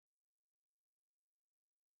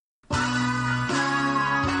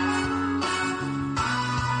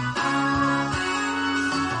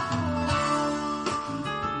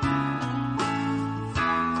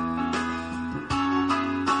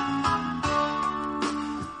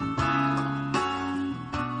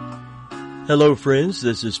Hello, friends.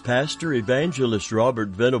 This is Pastor Evangelist Robert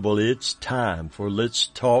Venable. It's time for Let's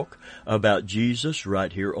Talk About Jesus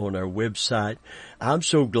right here on our website. I'm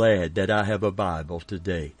so glad that I have a Bible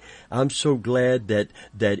today. I'm so glad that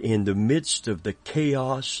in the midst of the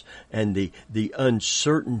chaos and the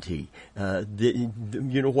uncertainty,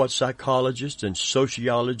 you know what psychologists and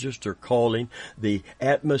sociologists are calling the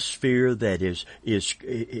atmosphere that is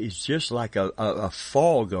just like a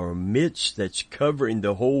fog or a mist that's covering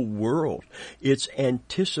the whole world. It's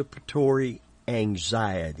anticipatory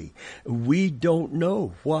anxiety. We don't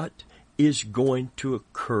know what is going to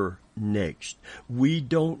occur next. We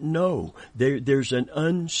don't know. There's an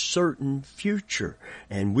uncertain future,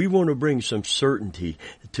 and we want to bring some certainty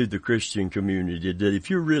to the Christian community that if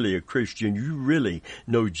you're really a Christian, you really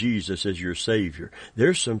know Jesus as your Savior.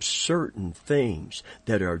 There's some certain things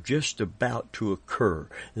that are just about to occur.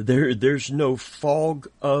 There's no fog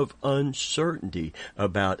of uncertainty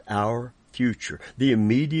about our future. The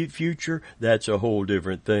immediate future, that's a whole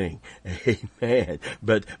different thing. Amen.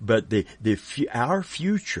 But our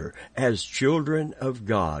future as children of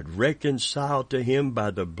God, reconciled to Him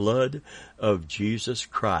by the blood of Jesus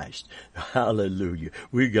Christ. Hallelujah.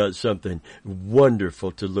 We got something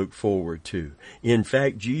wonderful to look forward to. In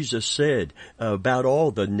fact, Jesus said about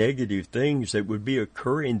all the negative things that would be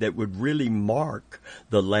occurring that would really mark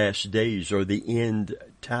the last days or the end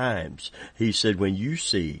times. He said, when you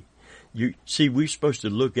see, we're supposed to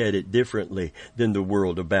look at it differently than the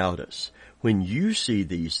world about us. When you see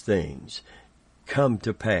these things come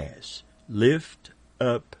to pass, lift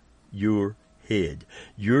up your head.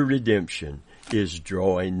 Your redemption is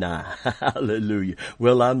drawing nigh. Hallelujah.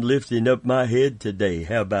 Well, I'm lifting up my head today.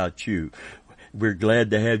 How about you? We're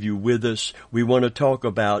glad to have you with us. We want to talk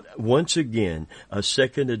about, once again, a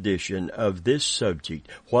second edition of this subject,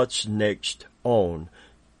 what's next on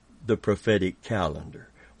the prophetic calendar.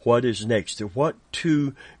 What is next? What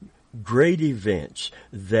two great events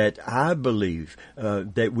that I believe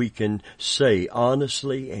that we can say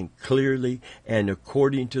honestly and clearly and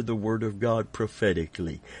according to the Word of God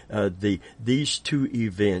prophetically. These two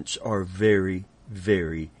events are very,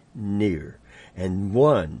 very near. And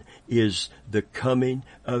one is the coming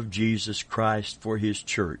of Jesus Christ for His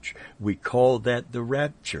church. We call that the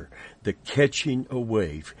rapture, the catching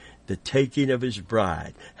away, the taking of His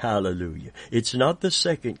bride. Hallelujah. It's not the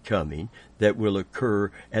second coming that will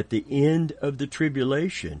occur at the end of the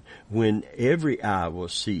tribulation when every eye will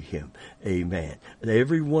see Him. Amen.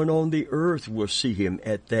 Everyone on the earth will see Him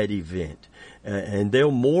at that event. And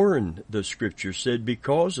they'll mourn, the Scripture said,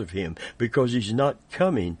 because of Him, because He's not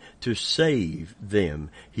coming to save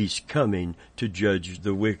them. He's coming to judge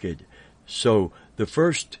the wicked. So the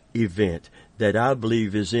first event that I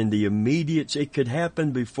believe is in the immediate, it could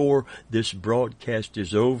happen before this broadcast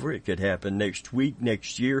is over. It could happen next week,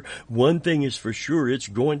 next year. One thing is for sure, it's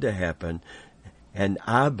going to happen. And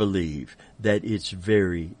I believe that it's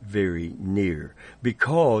very, very near,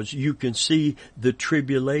 because you can see the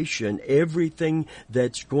tribulation, everything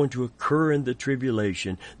that's going to occur in the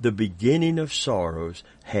tribulation. The beginning of sorrows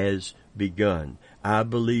has begun. I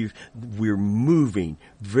believe we're moving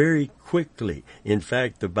very quickly. In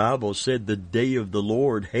fact, the Bible said the day of the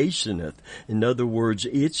Lord hasteneth. In other words,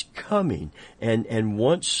 it's coming. And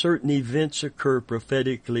once certain events occur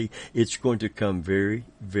prophetically, it's going to come very,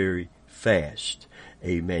 very fast.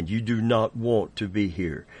 Amen. You do not want to be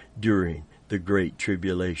here during the Great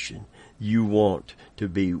Tribulation. You want to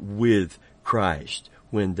be with Christ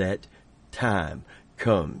when that time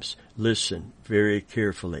comes. Listen very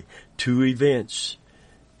carefully. Two events: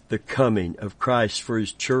 the coming of Christ for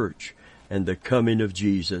His church and the coming of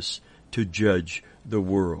Jesus to judge the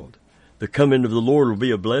world. The coming of the Lord will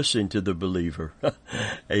be a blessing to the believer.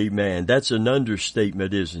 Amen. That's an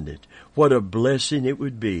understatement, isn't it? What a blessing it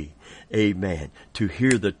would be. Amen. To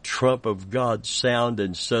hear the trump of God sound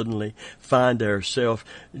and suddenly find ourselves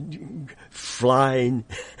flying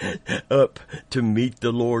up to meet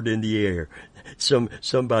the Lord in the air.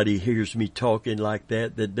 Somebody hears me talking like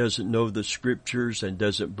that doesn't know the Scriptures and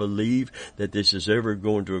doesn't believe that this is ever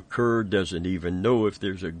going to occur, doesn't even know if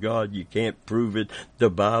there's a God. You can't prove it.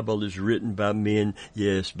 The Bible is written by men,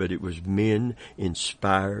 yes, but it was men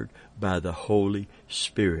inspired by the Holy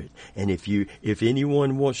Spirit. And if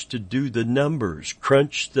anyone wants to do the numbers,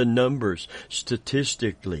 crunch the numbers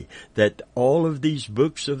statistically, that all of these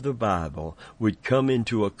books of the Bible would come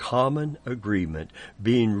into a common agreement,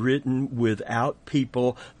 being written without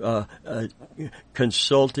people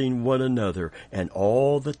consulting one another, and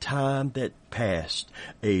all the time that past.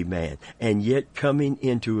 Amen. And yet coming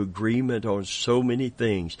into agreement on so many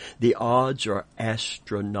things. The odds are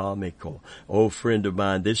astronomical. Oh, friend of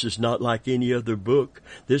mine, this is not like any other book.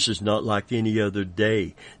 This is not like any other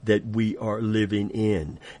day that we are living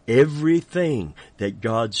in. Everything that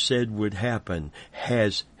God said would happen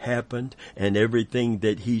has happened, and everything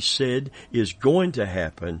that He said is going to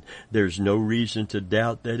happen. There's no reason to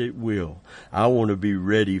doubt that it will. I want to be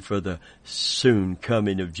ready for the soon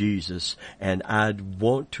coming of Jesus, and I'd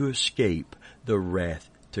want to escape the wrath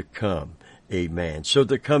to come. Amen. So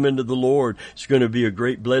the coming of the Lord is going to be a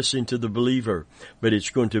great blessing to the believer, but it's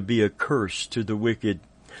going to be a curse to the wicked.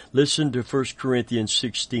 Listen to 1 Corinthians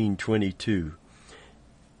 16:22.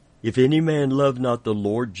 If any man love not the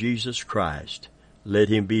Lord Jesus Christ, let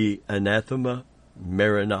him be anathema,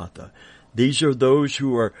 maranatha. These are those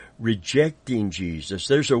who are rejecting Jesus.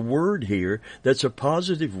 There's a word here that's a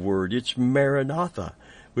positive word. It's maranatha,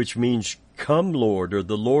 which means come, Lord, or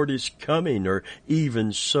the Lord is coming, or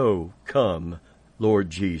even so, come,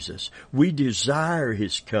 Lord Jesus. We desire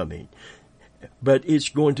His coming. But it's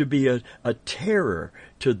going to be a terror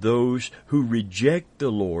to those who reject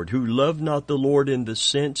the Lord, who love not the Lord in the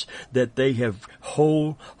sense that they have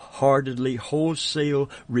wholeheartedly,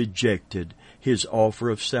 wholesale rejected His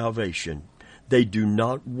offer of salvation. They do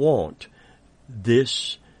not want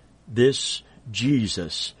this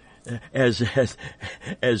Jesus. As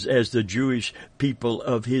the Jewish people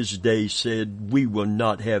of His day said, we will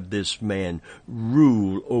not have this man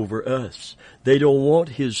rule over us. They don't want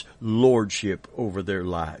His lordship over their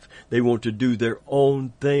life. They want to do their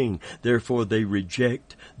own thing. Therefore, they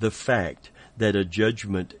reject the fact that a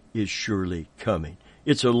judgment is surely coming.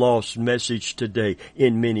 It's a lost message today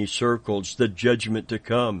in many circles, the judgment to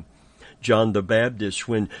come. John the Baptist,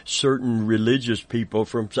 when certain religious people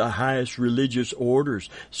from the highest religious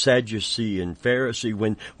orders, Sadducee and Pharisee,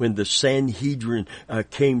 when the Sanhedrin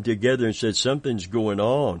came together and said, something's going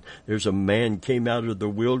on. There's a man came out of the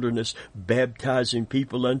wilderness baptizing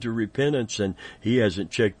people unto repentance, and he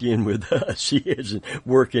hasn't checked in with us. He isn't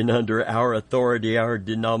working under our authority, our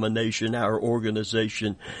denomination, our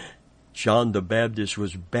organization. John the Baptist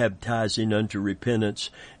was baptizing unto repentance,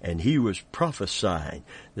 and he was prophesying,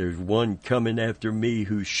 there's one coming after me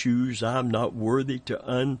whose shoes I'm not worthy to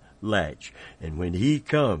unlatch. And when he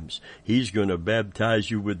comes, he's going to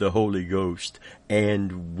baptize you with the Holy Ghost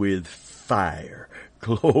and with fire.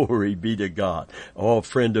 Glory be to God. Oh,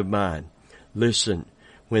 friend of mine, listen.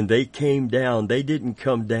 When they came down, they didn't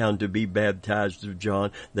come down to be baptized of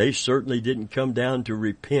John. They certainly didn't come down to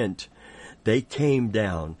repent. They came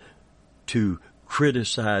down to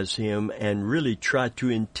criticize him and really try to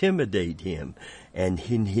intimidate him. And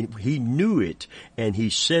he knew it, and he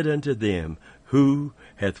said unto them, who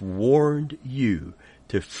hath warned you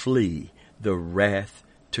to flee the wrath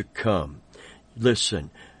to come?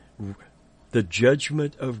 Listen, the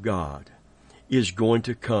judgment of God is going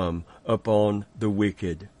to come upon the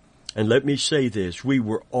wicked. And let me say this, we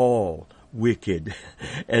were all wicked,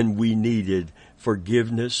 and we needed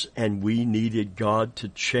forgiveness, and we needed God to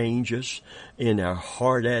change us in our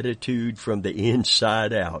heart attitude from the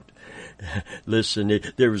inside out. Listen,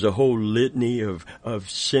 there was a whole litany of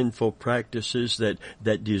sinful practices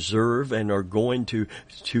that deserve and are going to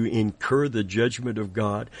incur the judgment of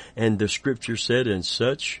God. And the Scripture said, and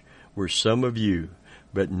such were some of you.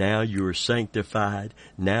 But now you are sanctified,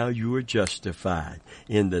 now you are justified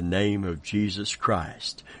in the name of Jesus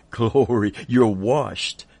Christ. Glory, you're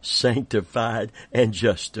washed, sanctified, and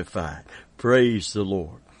justified. Praise the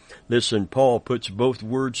Lord. Listen, Paul puts both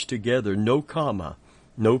words together, no comma,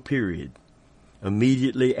 no period.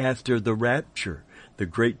 Immediately after the rapture, the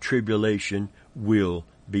great tribulation will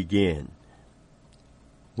begin.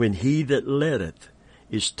 When he that letteth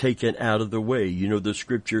is taken out of the way. You know, the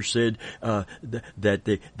Scripture said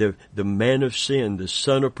that the man of sin, the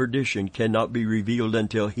son of perdition, cannot be revealed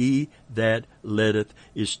until he that letteth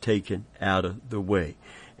is taken out of the way.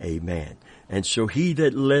 Amen. And so he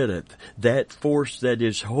that letteth, that force that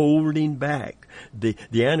is holding back the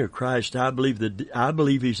Antichrist, I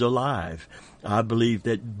believe he's alive. I believe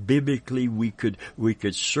that biblically we could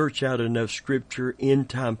search out enough Scripture, end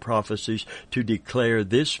time prophecies to declare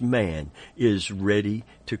this man is ready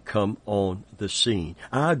to come on the scene.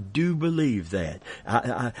 I do believe that.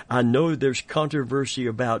 I know there's controversy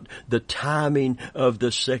about the timing of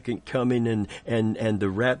the second coming and the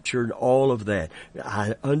rapture and all of that.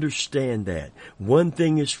 I understand that. One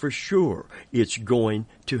thing is for sure, it's going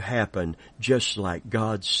to happen just like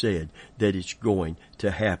God said that it's going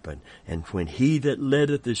to happen. And when he that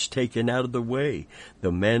letteth is taken out of the way,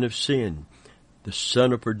 the man of sin, the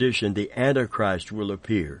son of perdition, the Antichrist will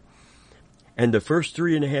appear. And the first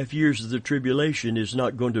 3.5 years of the tribulation is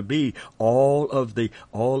not going to be all of the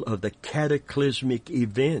cataclysmic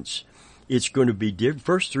events. It's going to be different.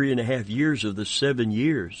 First 3.5 years of the 7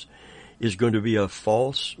 years is going to be a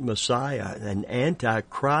false Messiah, an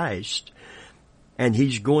antichrist, and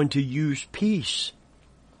he's going to use peace,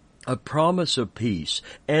 a promise of peace,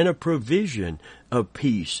 and a provision of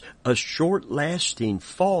peace, a short-lasting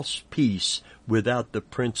false peace without the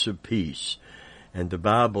Prince of Peace. And the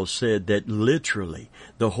Bible said that literally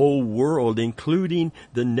the whole world, including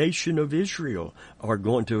the nation of Israel, are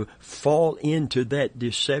going to fall into that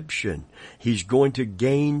deception. He's going to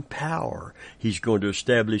gain power. He's going to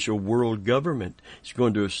establish a world government. He's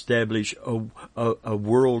going to establish a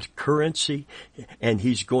world currency. And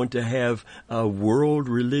he's going to have a world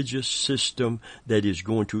religious system that is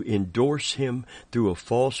going to endorse him through a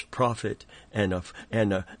false prophet and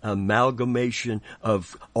an amalgamation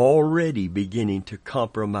of already beginning to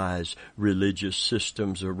compromise religious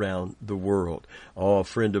systems around the world. Oh,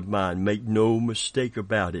 friend of mine, make no mistake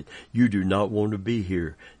about it. You do not want to be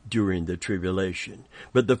here during the tribulation.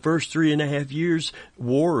 But the first 3.5 years,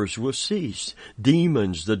 wars will cease.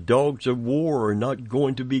 Demons, the dogs of war, are not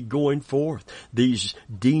going to be going forth. These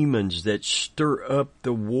demons that stir up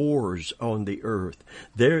the wars on the earth,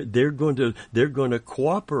 they're going to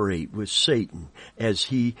cooperate with Satan as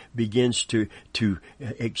he begins to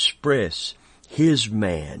express his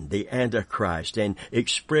man, the Antichrist, and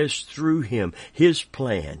express through him his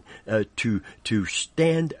plan to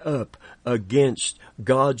stand up against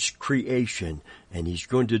God's creation. And he's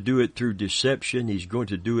going to do it through deception. He's going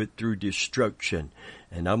to do it through destruction.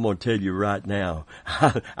 And I'm going to tell you right now,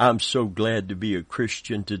 I'm so glad to be a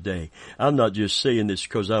Christian today. I'm not just saying this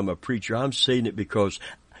because I'm a preacher. I'm saying it because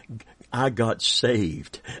I got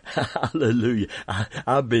saved. Hallelujah.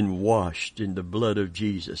 I've been washed in the blood of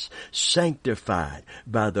Jesus, sanctified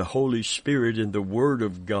by the Holy Spirit and the Word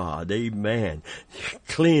of God. Amen.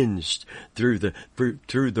 Cleansed through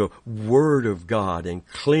the Word of God and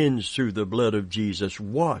cleansed through the blood of Jesus,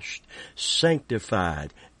 washed,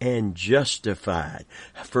 sanctified, and justified.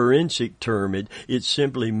 Forensic term, it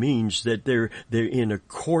simply means that they're in a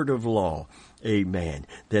court of law. Amen.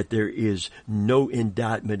 That there is no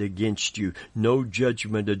indictment against you, no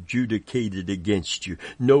judgment adjudicated against you,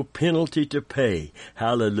 no penalty to pay.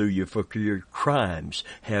 Hallelujah. For your crimes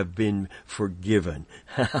have been forgiven.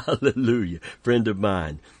 Hallelujah. Friend of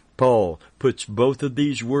mine, Paul puts both of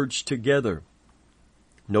these words together.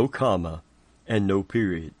 No comma and no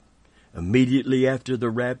period. Immediately after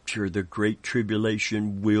the rapture, the great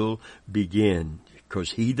tribulation will begin,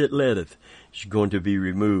 because he that letteth is going to be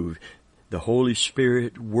removed. The Holy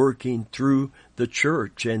Spirit working through the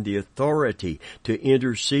church and the authority to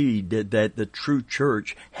intercede that the true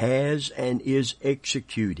church has and is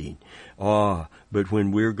executing. But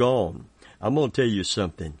when we're gone, I'm going to tell you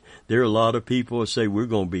something. There are a lot of people who say, we're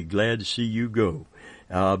going to be glad to see you go.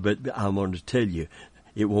 But I'm going to tell you,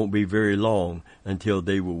 it won't be very long until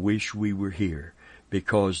they will wish we were here,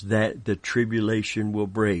 because the tribulation will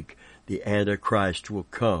break. The Antichrist will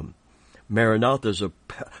come. Maranatha is a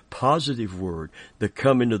positive word. The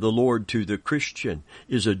coming of the Lord to the Christian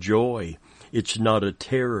is a joy. It's not a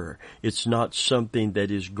terror. It's not something that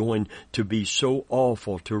is going to be so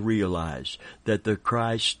awful to realize that the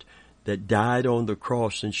Christ that died on the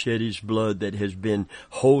cross and shed his blood, that has been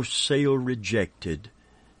wholesale rejected,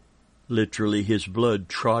 literally his blood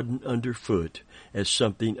trodden underfoot as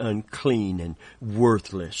something unclean and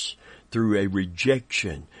worthless, through a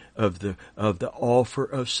rejection of the offer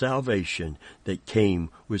of salvation that came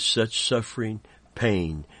with such suffering,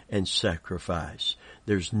 pain, and sacrifice.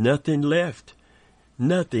 There's nothing left.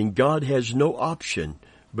 Nothing. God has no option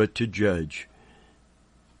but to judge.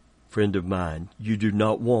 Friend of mine, you do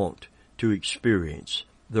not want to experience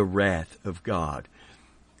the wrath of God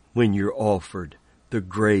when you're offered the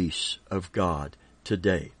grace of God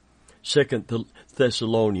today. 2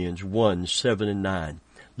 Thessalonians 1, 7 and 9.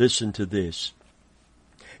 Listen to this.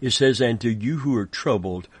 It says, and to you who are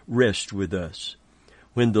troubled, rest with us,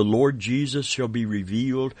 when the Lord Jesus shall be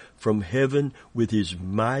revealed from heaven with his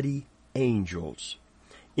mighty angels,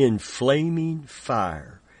 in flaming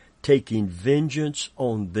fire, taking vengeance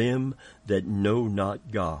on them that know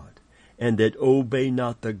not God, and that obey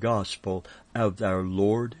not the gospel of our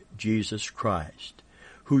Lord Jesus Christ,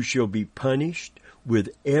 who shall be punished with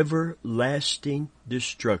everlasting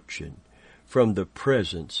destruction from the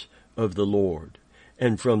presence of the Lord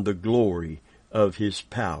and from the glory of his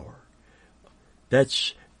power.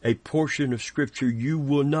 That's a portion of Scripture you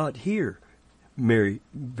will not hear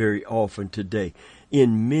very often today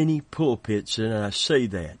in many pulpits, and I say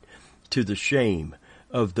that to the shame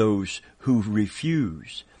of those who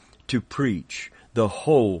refuse to preach the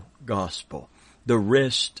whole gospel, the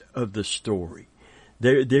rest of the story.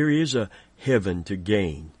 There is a heaven to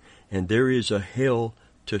gain, and there is a hell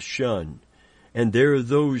to shun. And there are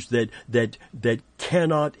those that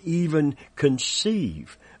cannot even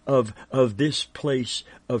conceive of this place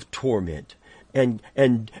of torment, and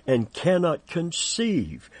cannot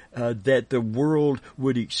conceive that the world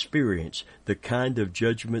would experience the kind of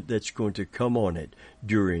judgment that's going to come on it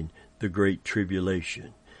during the Great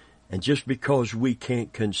Tribulation. And just because we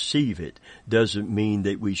can't conceive it doesn't mean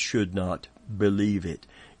that we should not believe it.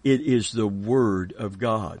 It is the Word of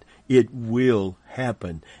God. It will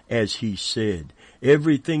happen as He said.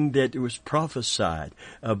 Everything that was prophesied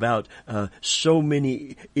about so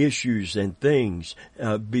many issues and things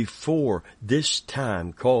before this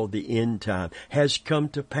time called the end time has come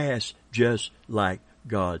to pass just like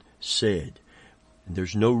God said. And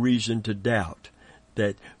there's no reason to doubt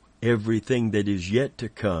that everything that is yet to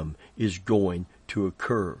come is going to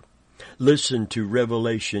occur. Listen to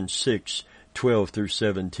Revelation 6:12 through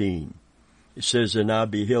 17. It says, "And I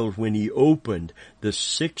beheld when He opened the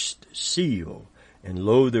sixth seal, and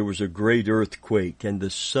lo, there was a great earthquake, and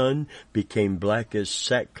the sun became black as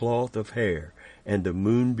sackcloth of hair, and the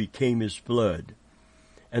moon became as blood.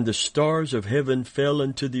 And the stars of heaven fell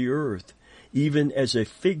unto the earth, even as a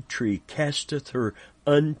fig tree casteth her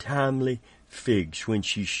untimely figs when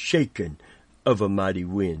she's shaken of a mighty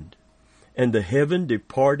wind. And the heaven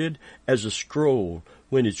departed as a scroll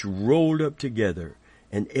when it's rolled up together,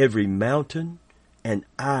 and every mountain and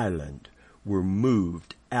island were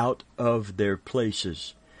moved out of their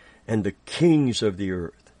places. And the kings of the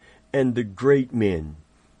earth, and the great men,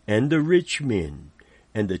 and the rich men,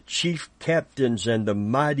 and the chief captains, and the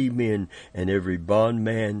mighty men, and every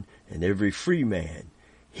bondman, and every free man,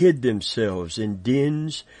 hid themselves in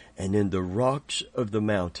dens and in the rocks of the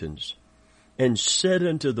mountains, and said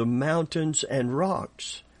unto the mountains and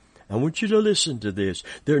rocks," I want you to listen to this.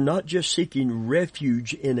 They're not just seeking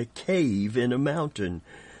refuge in a cave in a mountain.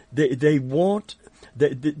 They want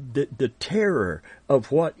the terror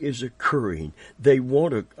of what is occurring. They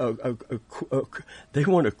want a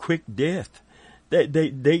quick death.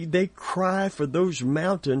 They cry for those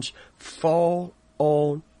mountains, "Fall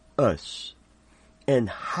on us, and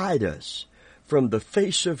hide us from the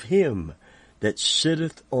face of Him that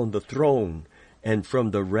sitteth on the throne, and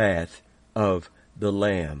from the wrath of the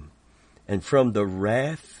Lamb." And from the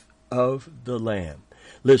wrath of the Lamb.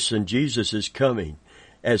 Listen, Jesus is coming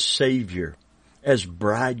as Savior, as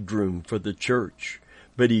bridegroom for the church,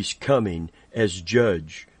 but He's coming as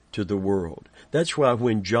judge to the world. That's why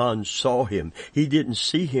when John saw Him, he didn't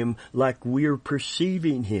see Him like we're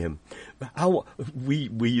perceiving Him.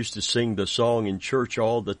 We used to sing the song in church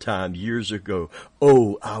all the time years ago,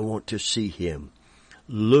 "Oh, I want to see Him.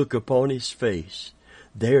 Look upon His face,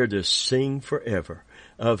 there to sing forever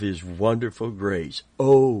of His wonderful grace.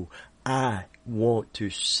 Oh, I want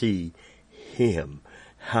to see Him."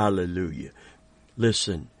 Hallelujah.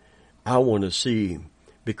 Listen, I want to see Him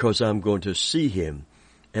because I'm going to see Him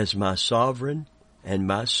as my sovereign and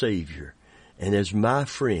my Savior and as my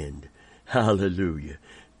friend. Hallelujah.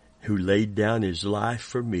 Who laid down His life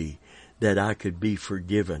for me that I could be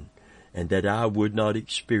forgiven and that I would not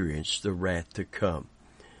experience the wrath to come.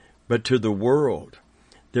 But to the world,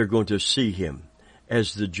 they're going to see Him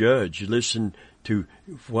as the judge. Listen to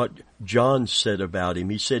what John said about Him.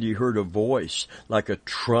 He said he heard a voice like a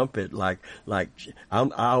trumpet, I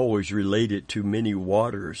always relate it to many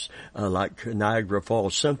waters, like Niagara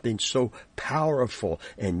Falls, something so powerful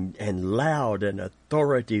and loud and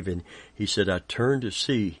authoritative. And he said, I turned to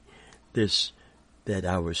see this that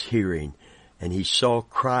I was hearing, and he saw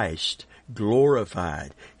Christ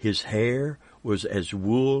glorified. His hair was as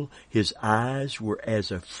wool, his eyes were as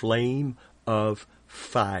a flame of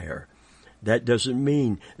fire. That doesn't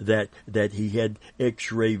mean that he had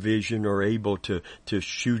X-ray vision or able to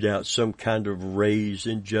shoot out some kind of rays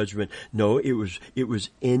in judgment. No, it was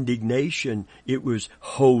indignation. It was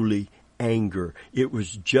holy anger. It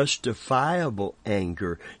was justifiable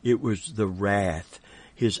anger. It was the wrath.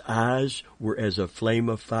 His eyes were as a flame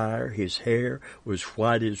of fire. His hair was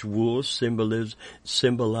white as wool,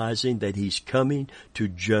 symbolizing that he's coming to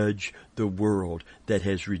judge the world that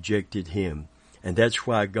has rejected him. And that's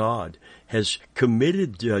why God has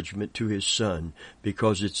committed judgment to His Son,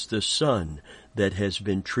 because it's the Son that has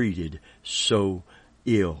been treated so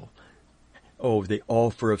ill. Oh, the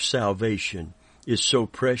offer of salvation is so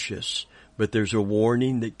precious, but there's a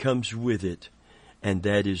warning that comes with it, and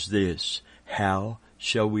that is this: how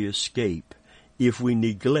shall we escape if we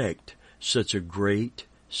neglect such a great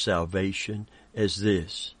salvation as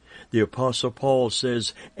this? The Apostle Paul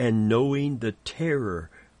says, and knowing the terror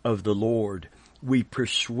of the Lord, we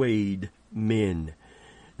persuade men.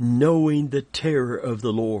 Knowing the terror of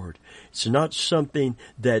the Lord. It's not something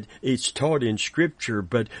that it's taught in Scripture,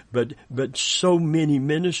 but so many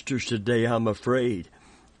ministers today, I'm afraid,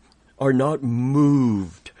 are not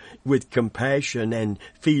moved with compassion and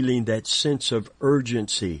feeling that sense of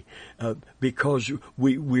urgency because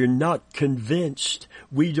we're not convinced.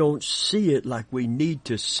 We don't see it like we need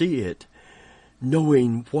to see it.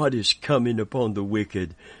 Knowing what is coming upon the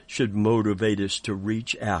wicked should motivate us to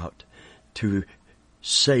reach out to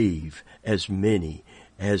save as many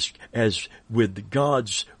as with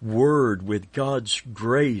God's Word, with God's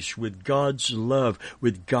grace, with God's love,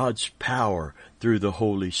 with God's power through the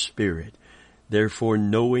Holy Spirit. Therefore,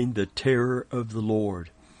 knowing the terror of the Lord,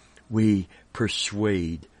 we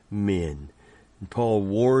persuade men. And Paul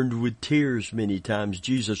warned with tears many times.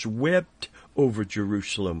 Jesus wept over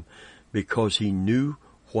Jerusalem because he knew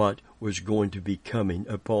what was going to be coming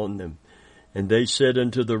upon them. And they said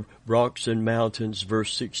unto the rocks and mountains,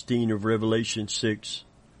 verse 16 of Revelation 6,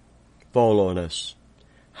 fall on us,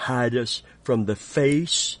 hide us from the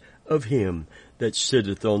face of him that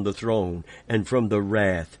sitteth on the throne, and from the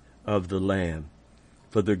wrath of the Lamb.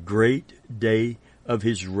 For the great day of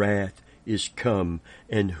his wrath is come,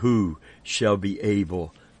 and who shall be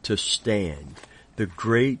able to stand? The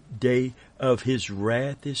great day of his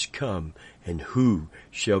wrath is come, and who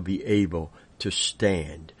shall be able to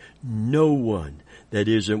stand? No one that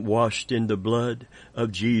isn't washed in the blood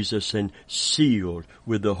of Jesus and sealed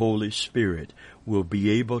with the Holy Spirit will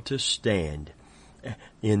be able to stand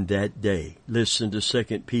in that day. Listen to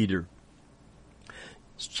 2 Peter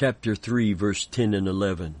chapter 3, verse 10 and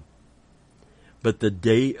 11. But the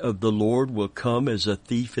day of the Lord will come as a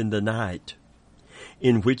thief in the night,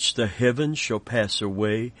 in which the heavens shall pass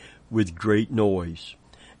away with great noise,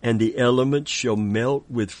 and the elements shall melt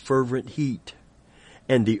with fervent heat,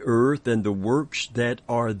 and the earth and the works that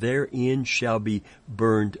are therein shall be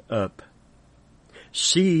burned up.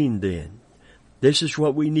 Seeing then, this is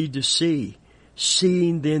what we need to see,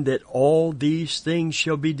 seeing then that all these things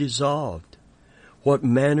shall be dissolved, what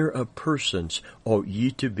manner of persons ought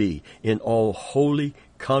ye to be in all holy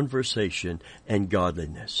conversation and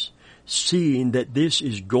godliness? Seeing that this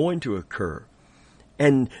is going to occur,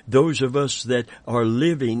 and those of us that are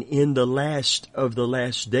living in the last of the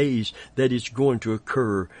last days, that it's going to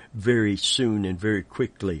occur very soon and very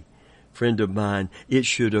quickly. Friend of mine, it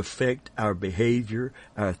should affect our behavior,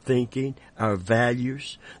 our thinking, our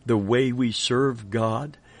values, the way we serve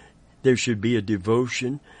God. There should be a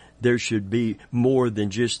devotion. There should be more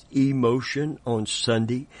than just emotion on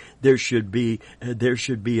Sunday. There should be a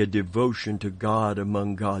devotion to God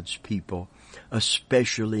among God's people,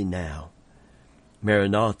 especially now.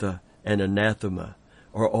 Maranatha and anathema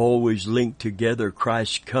are always linked together.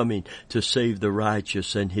 Christ's coming to save the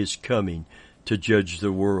righteous and his coming to judge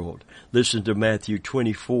the world. Listen to Matthew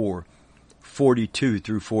 24:42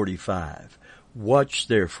 through 45. Watch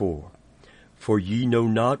therefore, for ye know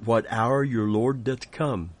not what hour your Lord doth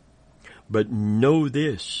come. But know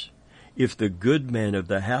this, if the good man of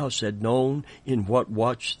the house had known in what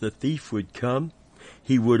watch the thief would come,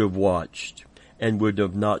 he would have watched, and would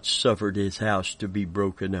have not suffered his house to be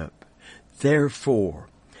broken up. Therefore,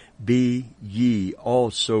 be ye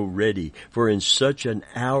also ready, for in such an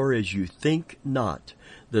hour as you think not,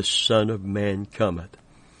 the Son of Man cometh.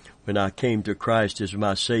 When I came to Christ as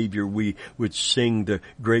my Savior, we would sing the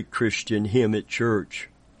great Christian hymn at church.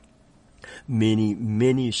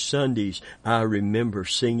 Many Sundays I remember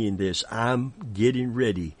singing this. I'm getting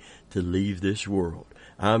ready to leave this world.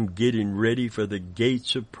 I'm getting ready for the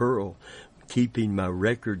gates of pearl, keeping my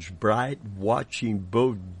records bright, watching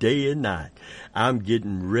both day and night. I'm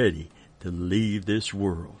getting ready to leave this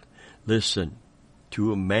world. Listen,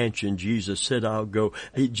 to a mansion Jesus said I'll go.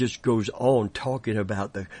 It just goes on talking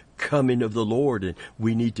about the coming of the Lord, and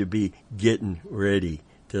we need to be getting ready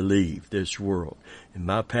to leave this world. And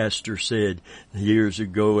my pastor said years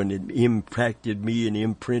ago, and it impacted me and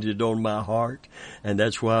imprinted on my heart, and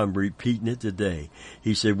that's why I'm repeating it today.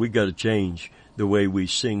 He said, we got to change the way we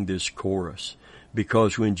sing this chorus,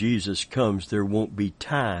 because when Jesus comes, there won't be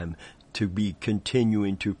time to be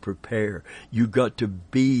continuing to prepare. You got to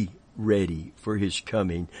be ready for his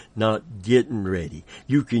coming, not getting ready.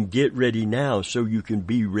 You can get ready now so you can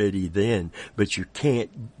be ready then, but you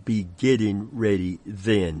can't be getting ready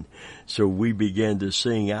then. So we began to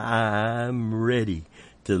sing, I'm ready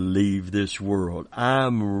to leave this world.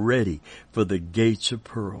 I'm ready for the gates of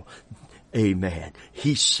pearl. Amen.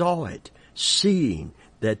 He saw it, seeing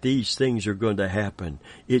that these things are going to happen.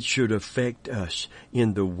 It should affect us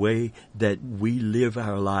in the way that we live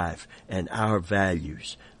our life and our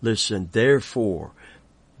values. Listen, therefore,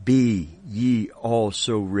 Be ye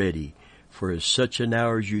also ready, for as such an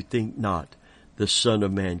hour as you think not, the Son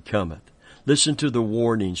of Man cometh. Listen to the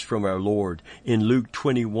warnings from our Lord in Luke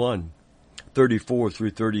 21:34 through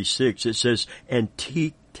 36. It says, and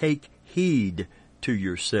take heed to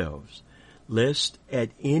yourselves, lest at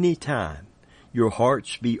any time your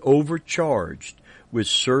hearts be overcharged with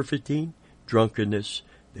surfeiting, drunkenness,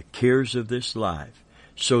 the cares of this life,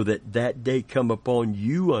 so that day come upon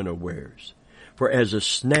you unawares. For as a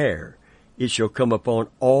snare it shall come upon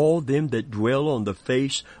all them that dwell on the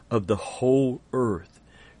face of the whole earth.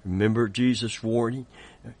 Remember Jesus' warning,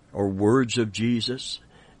 or words of Jesus?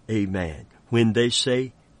 Amen. When they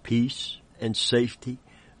say peace and safety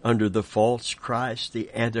under the false Christ, the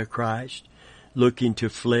Antichrist, looking to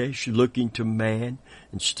flesh, looking to man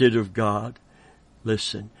instead of God,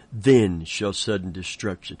 listen, then shall sudden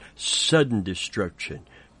destruction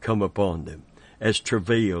come upon them, as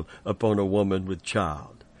travail upon a woman with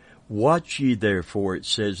child. Watch ye therefore, it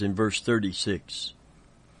says in verse 36,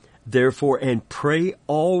 therefore, and pray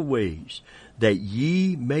always that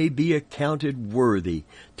ye may be accounted worthy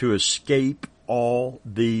to escape all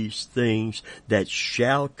these things that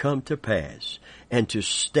shall come to pass, and to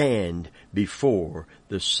stand before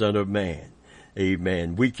the Son of Man.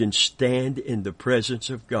 Amen. We can stand in the presence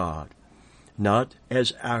of God, not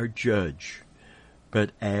as our judge,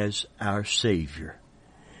 but as our Savior.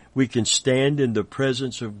 We can stand in the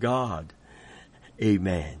presence of God,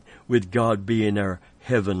 amen, with God being our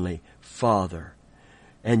heavenly Father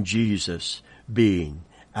and Jesus being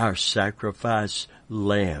our sacrifice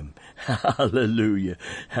lamb. Hallelujah.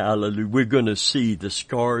 Hallelujah. We're going to see the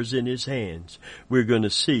scars in his hands. We're going to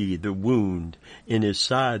see the wound in his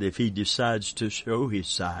side if he decides to show his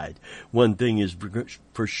side. One thing is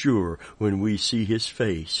for sure, when we see his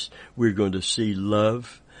face, we're going to see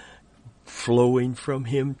love flowing from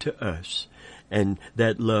him to us. And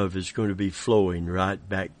that love is going to be flowing right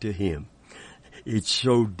back to him. It's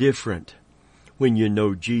so different when you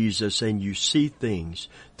know Jesus and you see things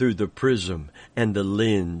through the prism and the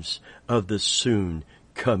lens of the soon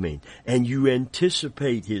coming, and you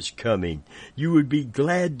anticipate his coming. You would be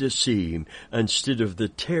glad to see him instead of the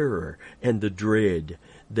terror and the dread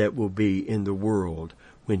that will be in the world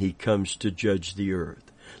when he comes to judge the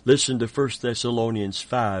earth. Listen to 1 Thessalonians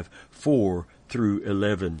 5:4 through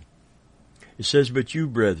 11. It says, but you,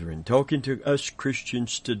 brethren, talking to us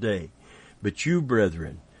Christians today, but you,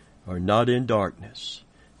 brethren, are not in darkness,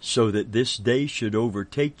 so that this day should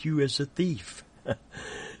overtake you as a thief.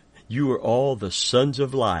 You are all the sons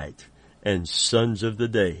of light and sons of the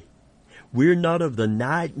day. We're not of the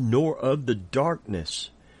night nor of the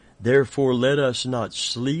darkness. Therefore let us not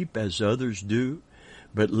sleep as others do,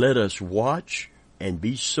 but let us watch and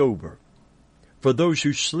be sober. For those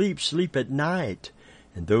who sleep, sleep at night,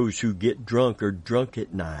 and those who get drunk are drunk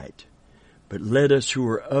at night. But let us who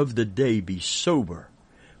are of the day be sober,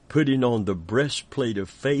 putting on the breastplate of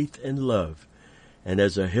faith and love, and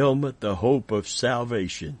as a helmet the hope of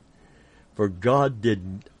salvation. For God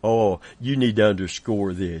did, you need to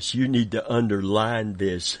underscore this. You need to underline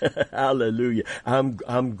this. Hallelujah.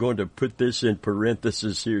 I'm going to put this in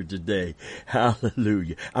parentheses here today.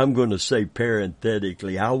 Hallelujah. I'm going to say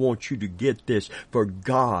parenthetically, I want you to get this. For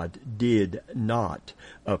God did not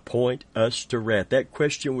appoint us to wrath. That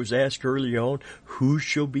question was asked early on. Who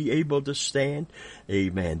shall be able to stand?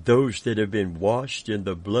 Amen. Those that have been washed in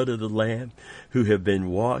the blood of the Lamb, who have been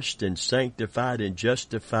washed and sanctified and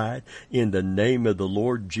justified in the name of the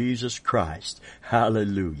Lord Jesus Christ.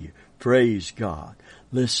 Hallelujah. Praise God.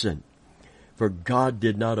 Listen, for God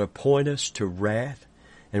did not appoint us to wrath.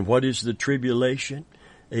 And what is the tribulation?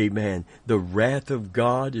 Amen. The wrath of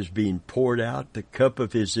God is being poured out. The cup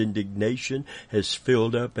of his indignation has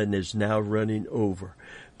filled up and is now running over.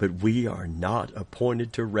 But we are not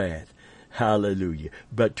appointed to wrath. Hallelujah.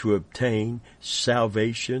 But to obtain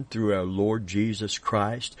salvation through our Lord Jesus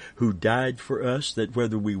Christ, who died for us, that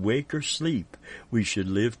whether we wake or sleep, we should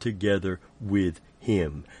live together with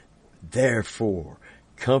him. Therefore,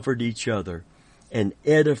 comfort each other and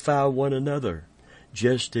edify one another,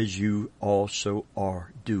 just as you also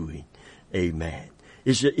are doing. Amen.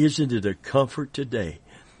 Isn't it a comfort today,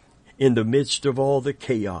 in the midst of all the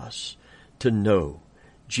chaos, to know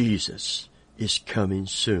Jesus is coming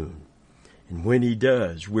soon? And when he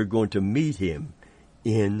does, we're going to meet him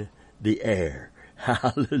in the air.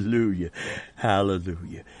 Hallelujah.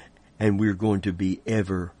 Hallelujah. And we're going to be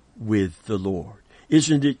ever with the Lord.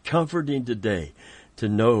 Isn't it comforting today to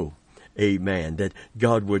know, amen, that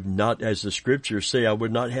God would not, as the scriptures say, I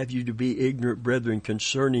would not have you to be ignorant, brethren,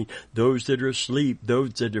 concerning those that are asleep,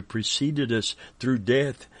 those that have preceded us through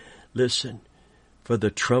death. Listen, for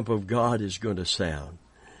the trump of God is going to sound.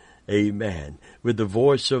 Amen. With the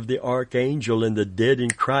voice of the archangel, and the dead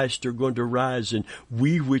in Christ are going to rise, and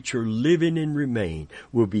we which are living and remain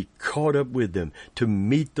will be caught up with them to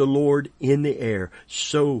meet the Lord in the air.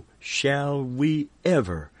 So shall we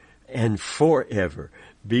ever and forever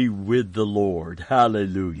be with the Lord.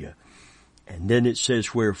 Hallelujah. And then it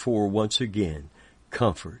says, wherefore, once again,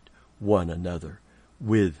 comfort one another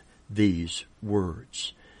with these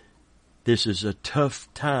words. This is a tough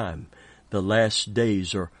time. The last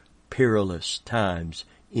days are perilous times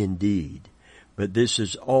indeed. But this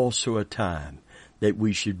is also a time that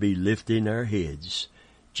we should be lifting our heads.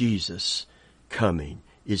 Jesus' coming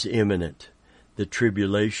is imminent. The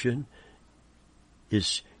tribulation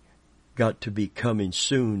is got to be coming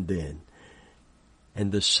soon then.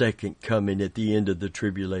 And the second coming at the end of the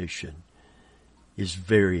tribulation is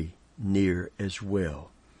very near as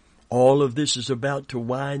well. All of this is about to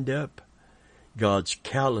wind up. God's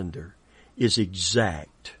calendar is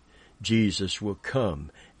exact. Jesus will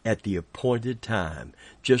come at the appointed time,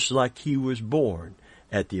 just like he was born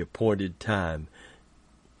at the appointed time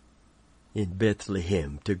in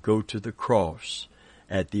Bethlehem, to go to the cross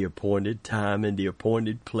at the appointed time and the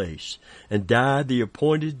appointed place, and die the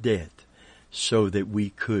appointed death so that we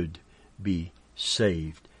could be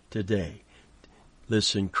saved today.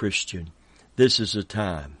 Listen, Christian, this is a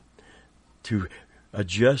time to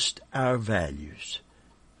adjust our values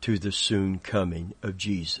to the soon coming of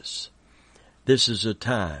Jesus. This is a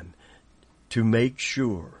time to make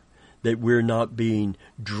sure that we're not being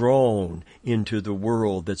drawn into the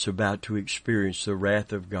world that's about to experience the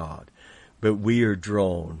wrath of God, but we are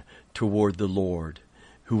drawn toward the Lord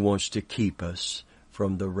who wants to keep us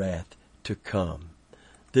from the wrath to come.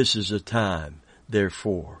 This is a time,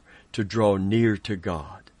 therefore, to draw near to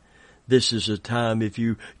God. This is a time, if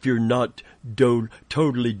you're not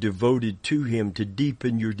totally devoted to him, to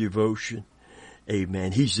deepen your devotion.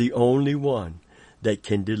 Amen. He's the only one that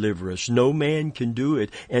can deliver us. No man can do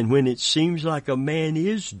it. And when it seems like a man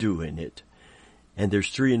is doing it, and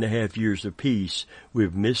there's 3.5 years of peace,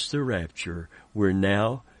 we've missed the rapture. We're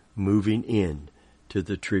now moving in to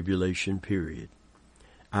the tribulation period.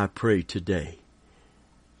 I pray today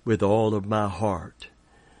with all of my heart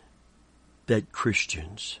that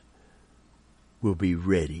Christians will be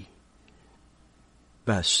ready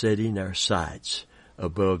by setting our sights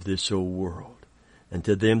above this old world. And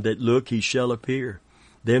to them that look, he shall appear.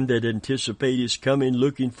 Them that anticipate his coming,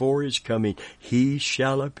 looking for his coming, he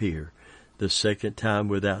shall appear the second time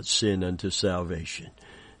without sin unto salvation.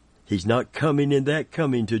 He's not coming in that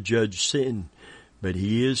coming to judge sin, but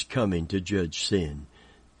he is coming to judge sin.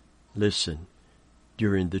 Listen,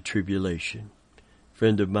 during the tribulation.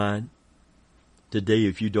 Friend of mine, today,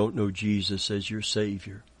 if you don't know Jesus as your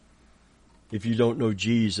Savior, if you don't know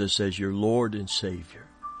Jesus as your Lord and Savior,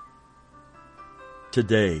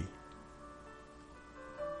 today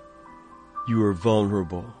you are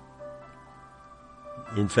vulnerable.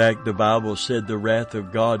 In fact, the Bible said the wrath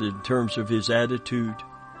of God in terms of his attitude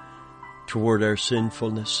toward our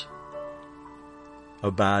sinfulness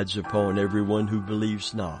abides upon everyone who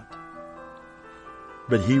believes not.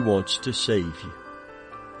 But he wants to save you.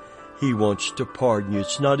 He wants to pardon you.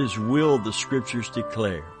 It's not his will, the scriptures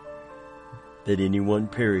declare, that anyone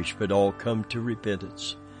perish, but all come to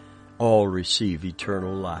repentance. All receive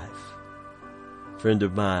eternal life. Friend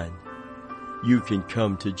of mine, you can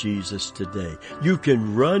come to Jesus today. You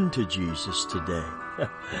can run to Jesus today.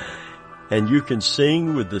 And you can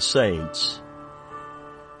sing with the saints,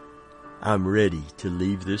 I'm ready to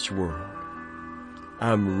leave this world.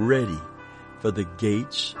 I'm ready for the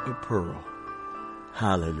gates of pearl.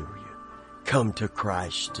 Hallelujah. Come to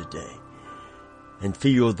Christ today and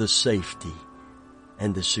feel the safety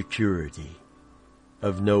and the security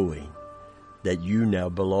of knowing that you now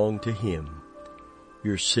belong to him.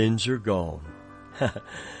 Your sins are gone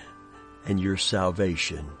and your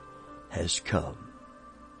salvation has come.